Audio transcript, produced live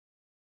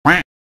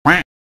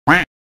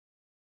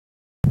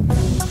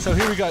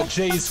we got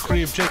Jay's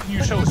crib. Jay, can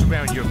you show us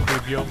around your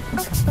crib, yo?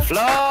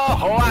 Floor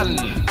 1.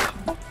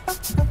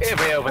 Here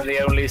we open the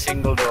only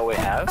single door we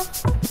have.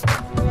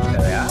 There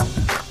we are.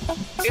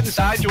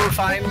 Inside you will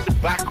find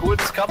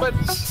backwoods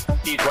cupboards.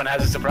 Each one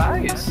has a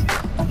surprise.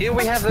 Here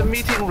we have the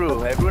meeting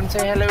room. Everyone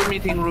say hello,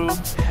 meeting room.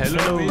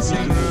 Hello,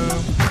 meeting room.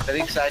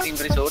 Very exciting,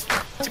 very short.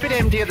 It's a bit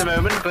empty at the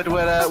moment, but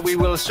we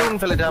will soon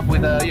fill it up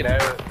with,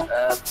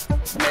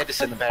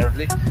 medicine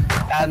apparently.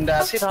 And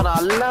sit on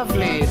our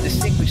lovely,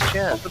 distinguished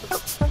chairs. Look at them.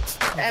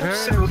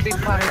 Absolutely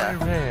pucker.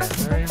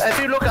 If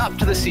you look up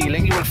to the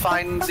ceiling, you will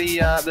find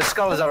the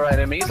skulls of our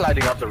enemies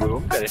lighting up the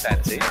room. Very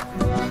fancy.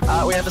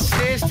 We have the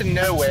stairs to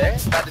nowhere.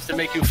 That is to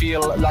make you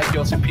feel like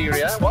you're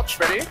superior. Watch,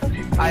 ready?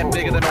 I am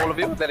bigger than all of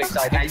you. Very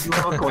exciting. I do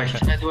have a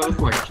question.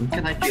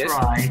 Can I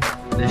try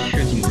the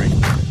shooting range?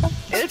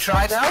 Yeah,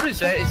 try it out. It's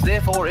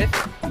there for it.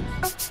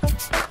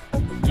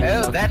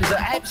 Oh, that is an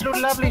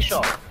absolute lovely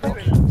shot.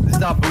 This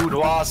is our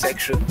boudoir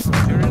section.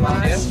 Very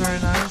nice, very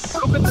nice.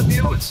 Look at the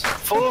views.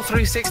 Full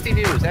 360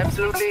 views.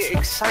 Absolutely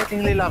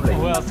excitingly lovely.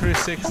 Well,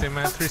 360,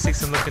 man.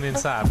 360 looking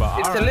inside, but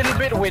it's a little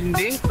bit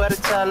windy, but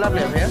it's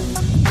lovely up here.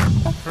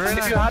 Very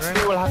nice, if you have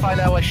to, we'll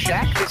find our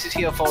shack. This is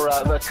here for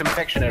the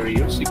confectionery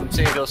use. You can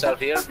save yourself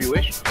here if you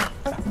wish.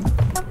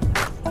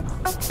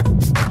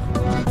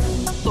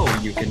 So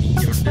you can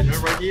eat your dinner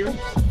right here?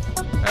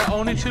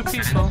 Only 2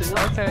 people.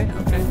 Okay.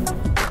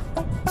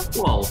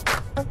 Well,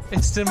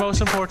 it's the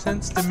most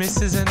important. The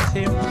missus and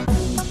him.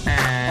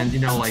 And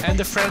and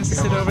the friends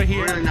sit over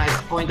here. Really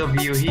nice point of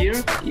view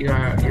here. You're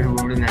a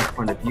really nice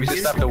point of view. We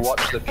just have to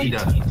watch the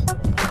pizza.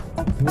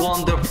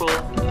 Wonderful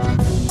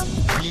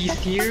beast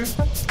here.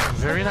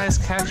 Very nice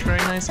catch. Very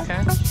nice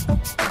catch.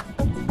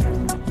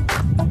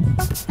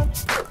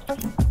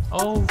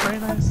 Oh, very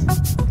nice.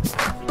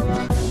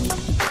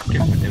 Okay,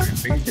 with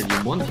everything that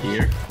you want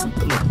here,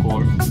 and of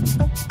course,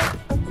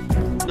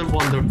 the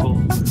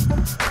wonderful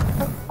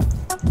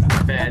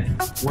bed.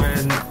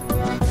 When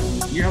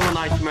you have a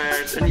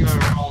nightmare and you are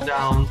rolled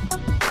down,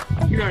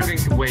 you are going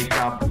to wake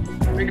up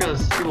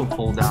because you will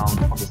fall down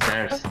on the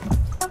stairs.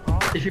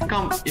 If you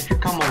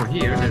come over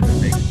here, there's a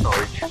big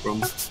storage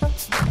room.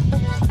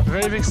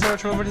 Very big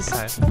storage room over this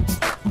side.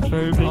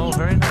 Very big. Oh,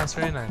 very nice,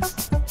 very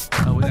nice.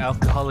 With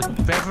alcoholic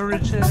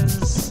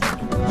beverages,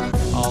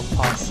 all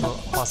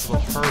possible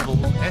herbal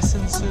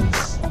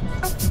essences.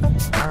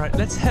 All right,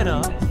 let's head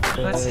up.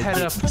 Let's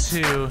head up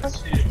to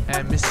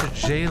Mr.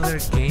 Jailer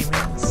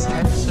Gaming's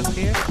house up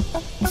here.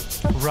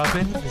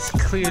 Robin is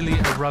clearly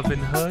a Robin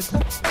Hood.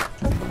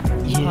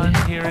 Pun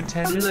here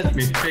intended. Let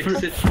me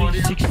fix it for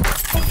you.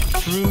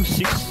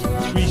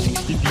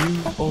 360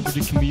 view over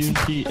the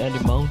community and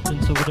the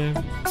mountains over there.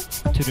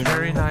 To the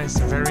very nice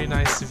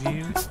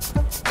view.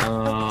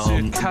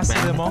 To Casa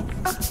de Monk.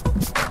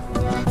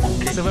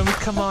 Okay. So when we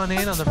come on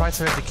in on the right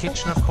side of the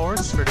kitchen, of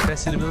course, for the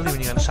best suitability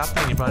when you're going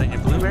shopping and you brought in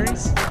your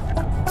blueberries.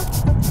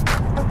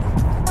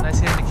 Nice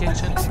here in the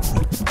kitchen.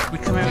 We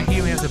come out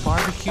here, we have the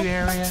barbecue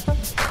area.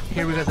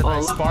 Here we got the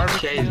nice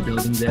barbecue.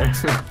 Building there.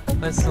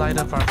 Let's light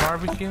up our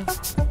barbecue.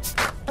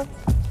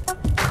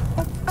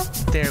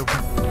 There.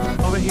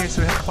 Over here,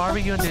 so we have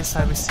barbecue on this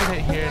side. We sit out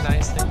here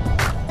nicely.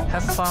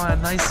 Have fun, a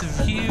nice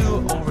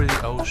view over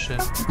the ocean.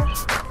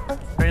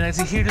 Very nice.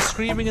 You hear the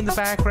screaming in the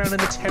background and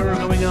the terror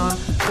going on,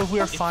 but we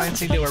are fine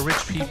seeing there were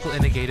rich people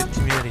in a gated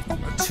community.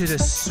 To the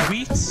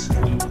suite,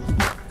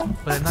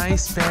 with a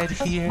nice bed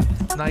here,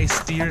 nice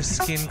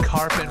deerskin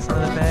carpet in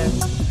front of the bed.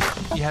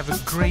 You have a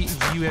great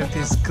view out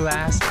this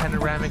glass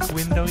panoramic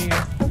window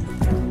here.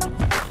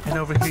 And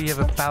over here you have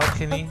a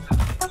balcony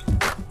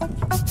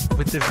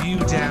with the view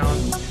down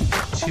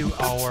to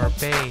our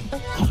bay.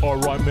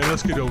 Alright man,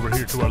 let's get over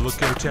here to our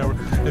lookout tower.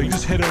 Now you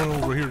just head on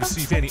over here to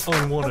see if any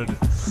unwanted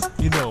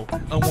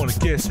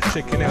guests are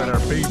checking out our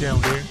bay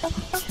down there.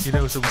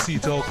 So we see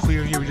it's all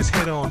clear here. We just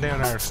head on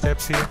down our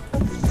steps here.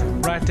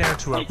 Right down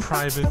to our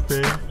private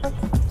bay.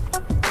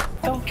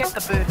 Don't get the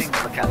burning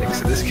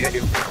mechanics of this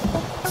game.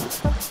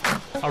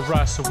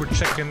 Alright, so we're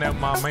checking out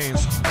my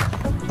man's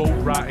boat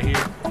right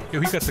here. He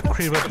got the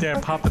crib up there,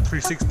 popping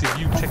 360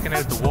 view, checking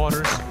out the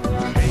waters.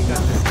 And he got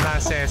this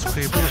nice ass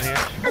crib in here.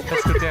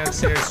 Let's go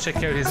downstairs, check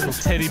out his little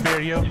teddy bear,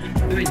 yo.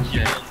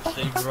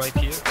 Right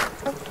here.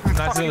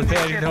 Nice little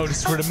daddy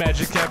notice where the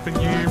magic happened.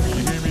 You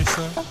hear me,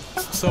 son?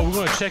 So we're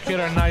gonna check out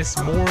our nice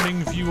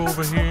morning view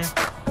over here.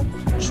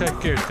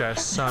 Check out that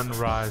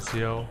sunrise,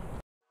 yo.